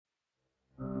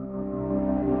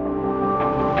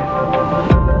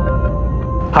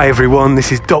Hi everyone,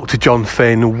 this is Dr. John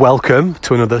Finn. Welcome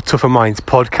to another Tougher Minds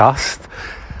podcast.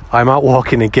 I'm out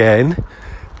walking again,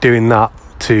 doing that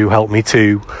to help me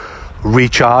to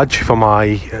recharge for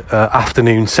my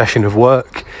afternoon session of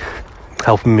work,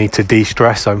 helping me to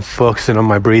de-stress. I'm focusing on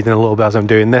my breathing a little bit as I'm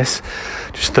doing this,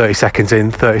 just 30 seconds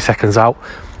in, 30 seconds out.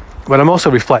 But I'm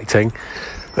also reflecting.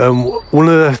 One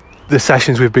of the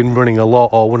sessions we've been running a lot,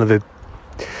 or one of the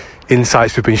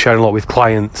insights we've been sharing a lot with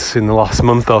clients in the last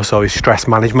month or so, is stress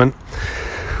management.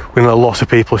 We know lots of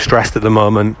people are stressed at the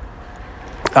moment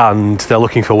and they're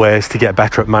looking for ways to get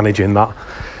better at managing that.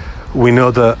 We know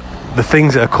that the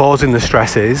things that are causing the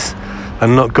stresses are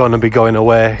not going to be going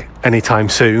away anytime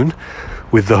soon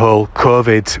with the whole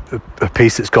COVID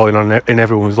piece that's going on in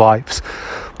everyone's lives,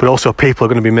 but also people are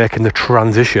going to be making the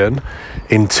transition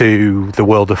into the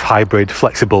world of hybrid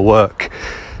flexible work,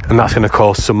 and that's going to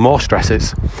cause some more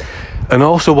stresses. And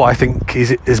also what I think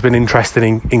has been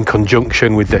interesting in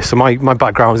conjunction with this, so my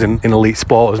background is in elite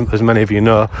sport, as many of you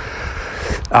know,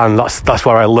 and that's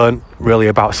where I learnt really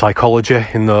about psychology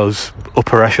in those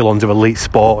upper echelons of elite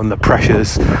sport and the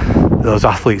pressures those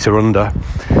athletes are under.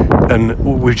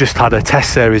 And we've just had a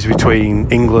test series between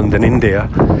England and India,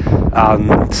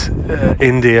 and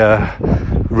India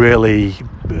really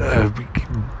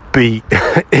beat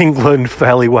England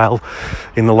fairly well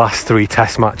in the last 3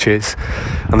 test matches,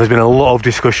 and there's been a lot of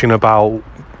discussion about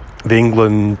the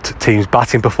England team's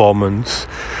batting performance,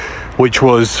 which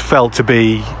was felt to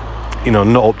be,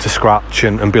 not up to scratch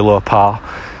and below par.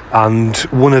 And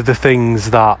one of the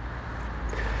things that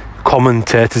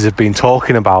commentators have been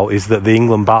talking about is that the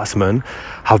England batsmen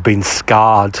have been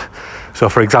scarred. So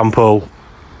for example,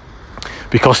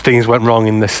 because things went wrong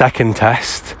in the second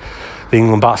test, the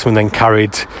England batsmen then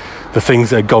carried the things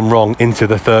that had gone wrong into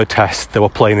the third test. They were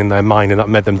playing in their mind, and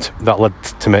that led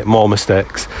to make more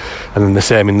mistakes. And then the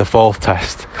same in the fourth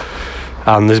test.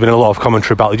 And there's been a lot of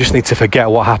commentary about they just need to forget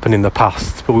what happened in the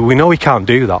past. But we know we can't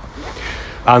do that.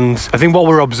 And I think what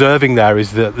we're observing there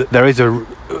is that there is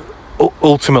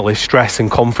ultimately stress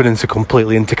and confidence are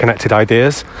completely interconnected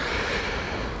ideas.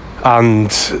 And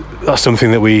that's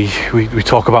something that we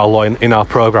talk about a lot in our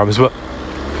programs. But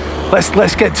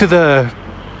let's get to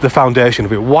the foundation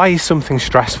of it. Why is something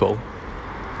stressful?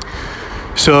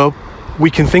 So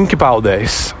we can think about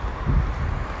this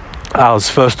as,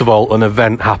 first of all, an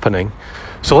event happening.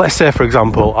 So let's say, for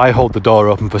example, I hold the door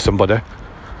open for somebody.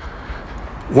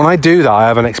 When I do that, I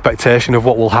have an expectation of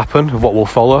what will happen, of what will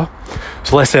follow.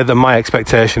 So let's say that my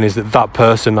expectation is that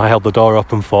person I held the door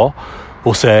open for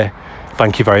will say,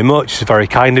 "Thank you very much, it's very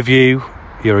kind of you,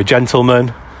 you're a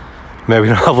gentleman." Maybe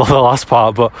not the last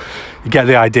part, but you get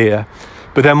the idea.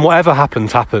 But then whatever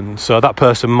happens, so that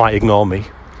person might ignore me.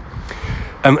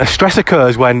 A stress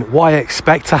occurs when what I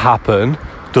expect to happen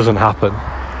doesn't happen.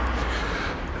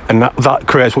 And that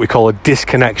creates what we call a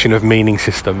disconnection of meaning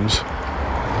systems.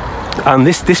 And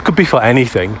this could be for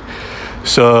anything.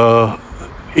 So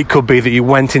it could be that you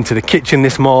went into the kitchen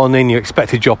this morning, you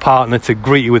expected your partner to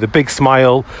greet you with a big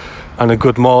smile and a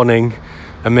good morning,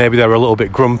 and maybe they were a little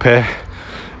bit grumpy,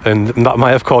 and that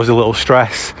might have caused a little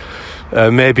stress.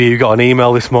 Maybe you got an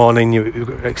email this morning, you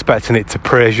were expecting it to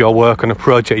praise your work on a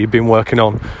project you've been working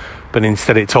on, but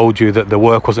instead it told you that the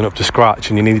work wasn't up to scratch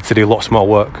and you needed to do lots more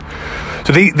work.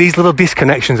 So these little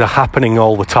disconnections are happening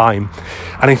all the time.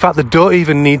 And in fact, they don't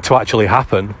even need to actually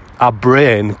happen. Our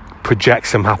brain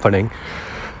projects them happening.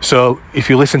 So if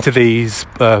you listen to this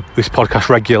podcast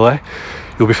regularly,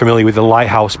 you'll be familiar with the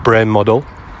lighthouse brain model.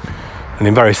 And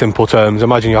in very simple terms,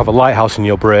 imagine you have a lighthouse in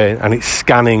your brain and it's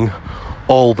scanning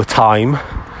all the time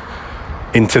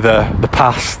into the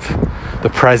past, the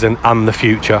present and the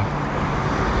future.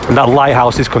 And that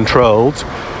lighthouse is controlled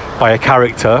by a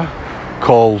character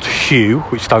called Hugh,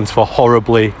 which stands for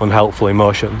horribly unhelpful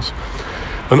emotions.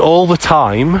 And all the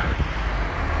time,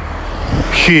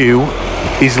 Hugh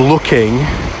is looking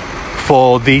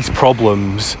for these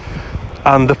problems,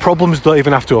 and the problems don't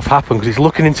even have to have happened because he's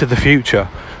looking into the future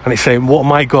and it's saying what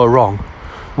might go wrong,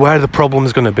 where are the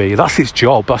problems going to be. That's its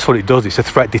job, that's what it does. It's a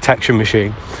threat detection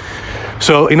machine.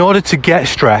 So in order to get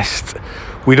stressed,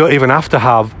 we don't even have to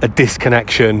have a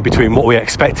disconnection between what we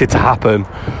expected to happen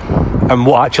and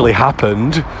what actually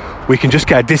happened. We can just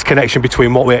get a disconnection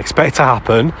between what we expect to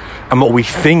happen and what we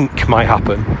think might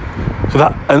happen. So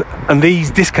that and these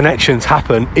disconnections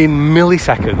happen in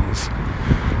milliseconds.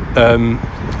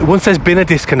 Once there's been a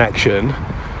disconnection,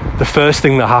 the first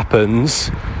thing that happens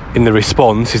in the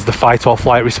response is the fight or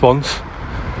flight response.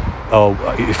 Oh,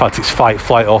 in fact, it's fight,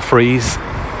 flight or freeze.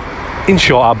 In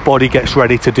short, our body gets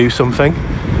ready to do something,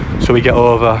 so we get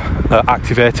over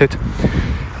activated.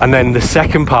 And then the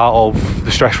second part of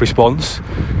the stress response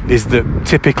is that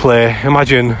typically,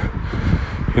 imagine,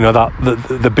 that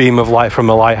the beam of light from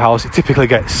a lighthouse, it typically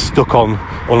gets stuck on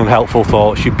unhelpful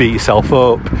thoughts. You beat yourself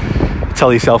up,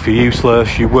 tell yourself you're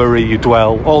useless, you worry, you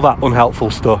dwell, all that unhelpful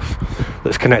stuff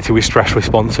that's connected with stress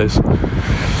responses.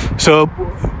 So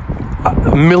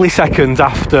milliseconds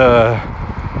after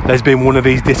there's been one of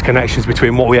these disconnections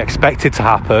between what we expected to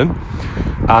happen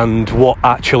and what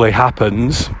actually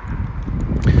happens,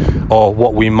 or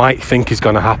what we might think is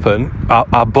going to happen,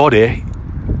 our body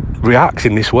reacts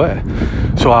in this way.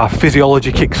 So our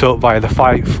physiology kicks up via the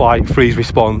fight, flight, freeze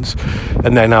response,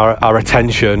 and then our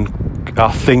attention,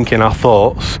 our thinking, our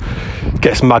thoughts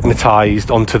gets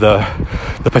magnetised onto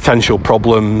the potential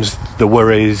problems, the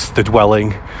worries, the dwelling,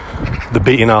 the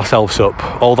beating ourselves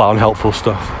up, all that unhelpful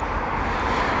stuff.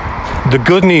 The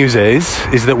good news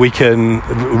is that we can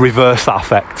reverse that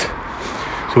effect.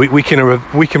 So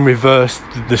we can reverse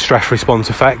the stress response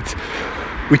effect.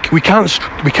 We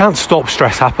can't stop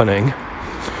stress happening,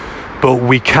 but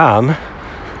we can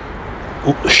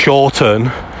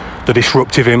shorten the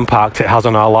disruptive impact it has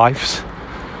on our lives,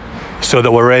 so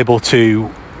that we're able to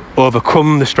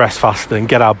overcome the stress faster and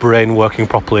get our brain working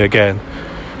properly again.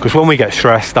 Because when we get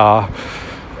stressed, our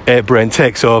brain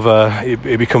takes over.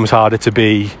 It becomes harder to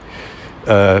be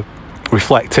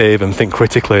reflective and think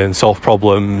critically and solve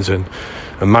problems and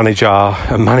manage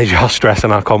our stress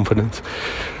and our confidence,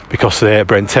 because the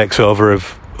brain takes over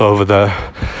the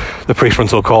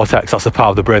prefrontal cortex. That's the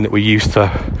part of the brain that we use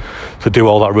to do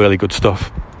all that really good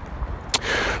stuff.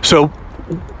 So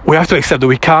we have to accept that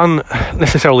we can't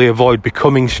necessarily avoid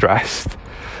becoming stressed,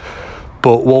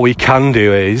 but what we can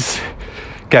do is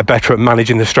get better at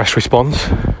managing the stress response.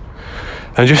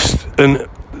 And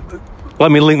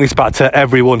let me link this back to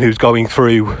everyone who's going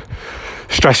through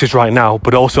stresses right now,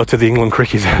 but also to the England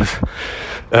cricketers.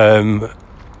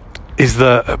 Is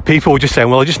that people were just saying,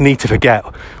 well, I just need to forget.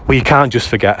 Well, you can't just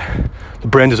forget. The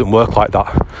brain doesn't work like that.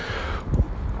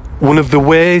 One of the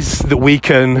ways that we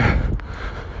can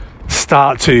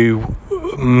start to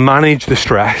manage the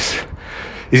stress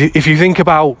is, if you think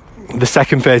about the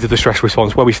second phase of the stress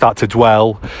response, where we start to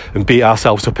dwell and beat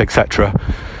ourselves up, etc.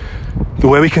 The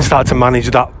way we can start to manage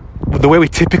that, the way we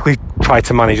typically try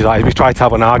to manage that, is we try to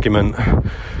have an argument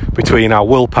between our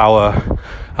willpower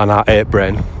and our ape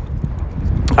brain.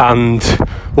 And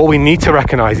what we need to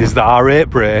recognise is that our ape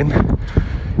brain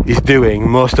is doing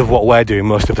most of what we're doing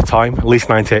most of the time, at least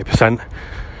 98%.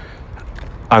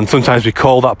 And sometimes we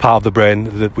call that part of the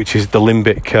brain, which is the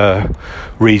limbic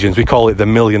regions, we call it the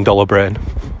 $1 million brain.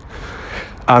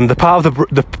 And the part of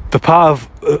the part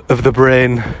of the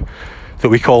brain that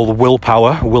we call the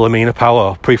willpower, Wilhelmina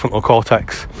power, or prefrontal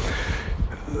cortex,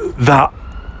 that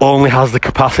only has the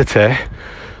capacity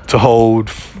to hold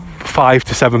 5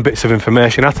 to 7 bits of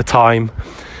information at a time.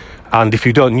 And if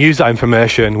you don't use that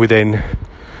information within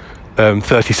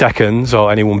 30 seconds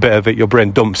or any one bit of it, your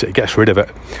brain dumps it, gets rid of it.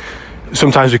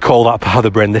 Sometimes we call that part of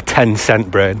the brain the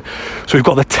 10-cent brain. So we've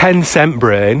got the 10-cent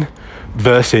brain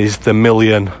versus the $1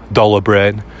 million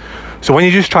brain. So when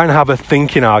you're just trying to have a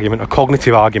thinking argument, a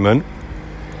cognitive argument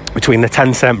between the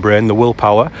 10-cent brain, the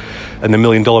willpower, and the $1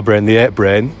 million brain, the ape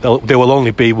brain, there will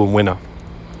only be one winner,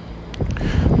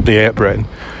 the ape brain.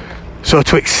 So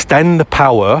to extend the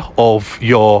power of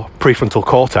your prefrontal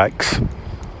cortex,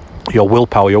 your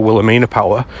willpower, your Wilhelmina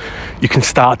power, you can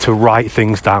start to write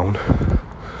things down.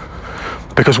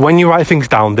 Because when you write things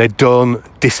down, they don't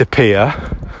disappear.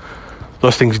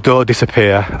 Those things don't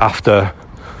disappear after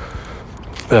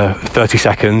 30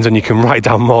 seconds, and you can write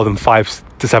down more than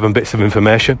 5 to 7 bits of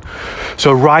information.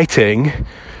 So writing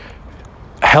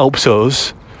helps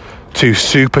us to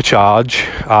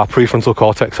supercharge our prefrontal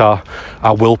cortex,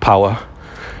 our willpower,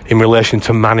 in relation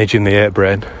to managing the ape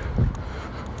brain.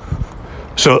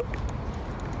 So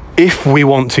if we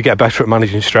want to get better at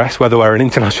managing stress, whether we're an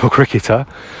international cricketer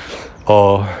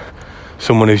or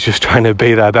someone who's just trying to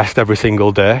be their best every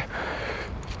single day,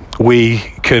 we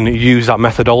can use that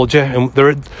methodology. And there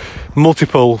are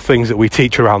multiple things that we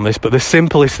teach around this, but the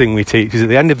simplest thing we teach is, at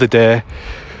the end of the day,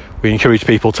 we encourage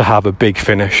people to have a big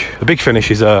finish. A big finish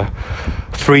is a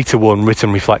 3-to-1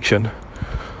 written reflection.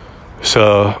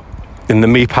 So in the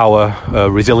Me Power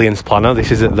Resilience Planner,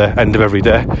 this is at the end of every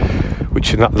day,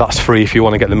 which that's free. If you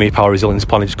want to get the Me Power Resilience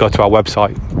Planner, just go to our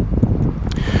website.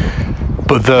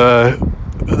 But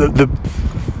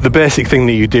the basic thing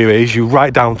that you do is you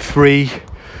write down 3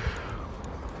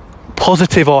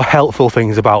 positive or helpful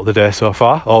things about the day so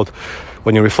far, or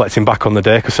when you're reflecting back on the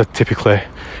day, because I typically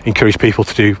encourage people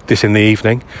to do this in the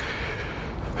evening.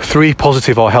 3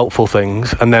 positive or helpful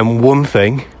things, and then 1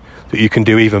 thing that you can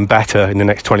do even better in the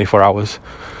next 24 hours.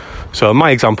 So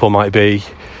my example might be,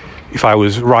 if I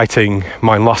was writing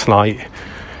mine last night,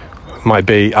 might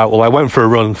be, I went for a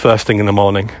run first thing in the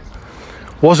morning.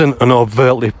 Wasn't an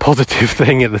overtly positive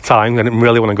thing at the time. I didn't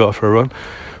really want to go for a run,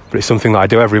 but it's something that I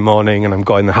do every morning, and I've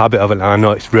got in the habit of it, and I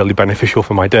know it's really beneficial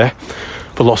for my day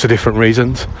for lots of different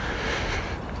reasons.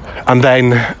 And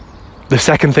then the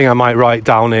second thing I might write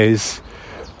down is,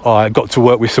 I got to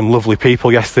work with some lovely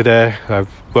people yesterday.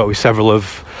 I've worked with several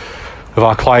of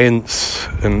our clients,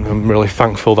 and I'm really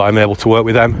thankful that I'm able to work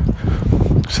with them.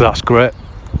 So that's great.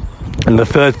 And the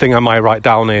third thing I might write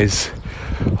down is,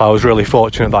 I was really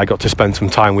fortunate that I got to spend some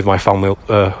time with my family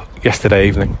yesterday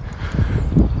evening,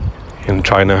 and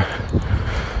trying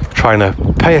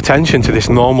to pay attention to this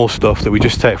normal stuff that we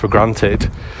just take for granted,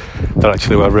 that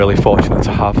actually we're really fortunate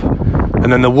to have.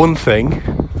 And then the one thing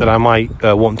that I might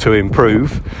want to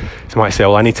improve is, I might say,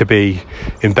 well, I need to be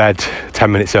in bed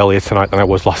 10 minutes earlier tonight than I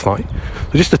was last night.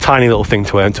 So just a tiny little thing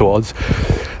to earn towards.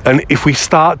 And if we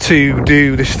start to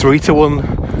do this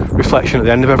 3-to-1 reflection at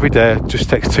the end of every day, it just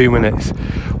takes 2 minutes,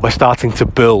 we're starting to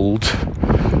build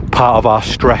part of our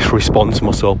stress response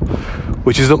muscle,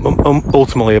 which is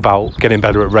ultimately about getting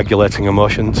better at regulating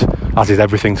emotions, as is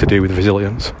everything to do with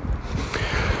resilience.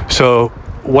 So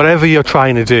whatever you're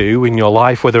trying to do in your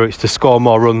life, whether it's to score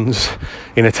more runs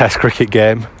in a test cricket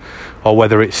game, or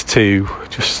whether it's to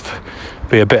just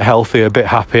be a bit healthier, a bit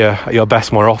happier, at your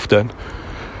best more often,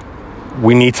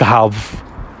 we need to have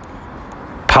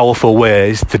powerful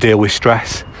ways to deal with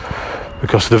stress,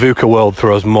 because the VUCA world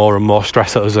throws more and more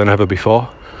stress at us than ever before.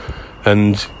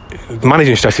 And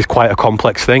managing stress is quite a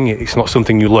complex thing. It's not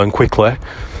something you learn quickly,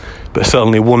 but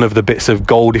certainly one of the bits of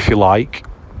gold, if you like,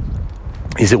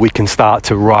 is that we can start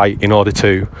to write in order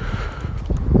to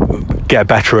get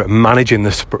better at managing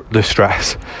the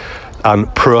stress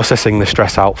and processing the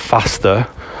stress out faster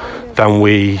than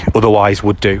we otherwise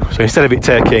would do. So instead of it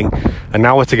taking an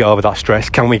hour to get over that stress,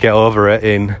 can we get over it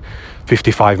in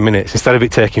 55 minutes? Instead of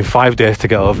it taking 5 days to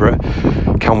get over it,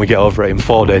 can we get over it in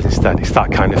 4 days instead? It's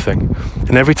that kind of thing.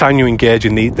 And every time you engage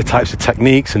in the types of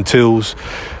techniques and tools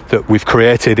that we've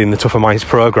created in the Tougher Minds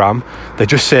program, they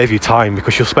just save you time,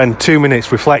 because you'll spend 2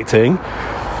 minutes reflecting,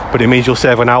 but it means you'll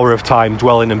save an hour of time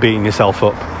dwelling and beating yourself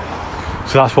up.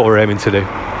 So that's what we're aiming to do.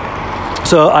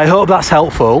 So I hope that's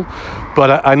helpful,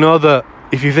 but I know that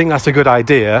if you think that's a good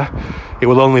idea, it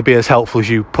will only be as helpful as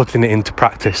you putting it into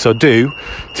practice. So do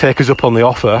take us up on the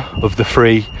offer of the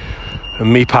free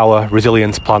Me Power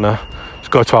Resilience Planner.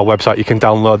 Just go to our website, you can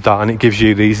download that, and it gives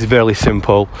you these very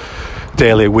simple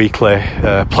daily, weekly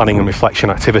planning and reflection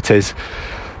activities.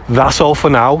 That's all for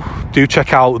now. Do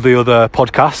check out the other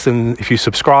podcasts, and if you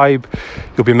subscribe,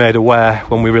 you'll be made aware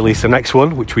when we release the next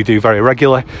one, which we do very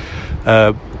regularly.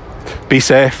 Be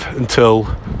safe until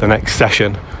the next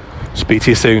session. Speak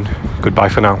to you soon. Goodbye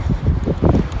for now.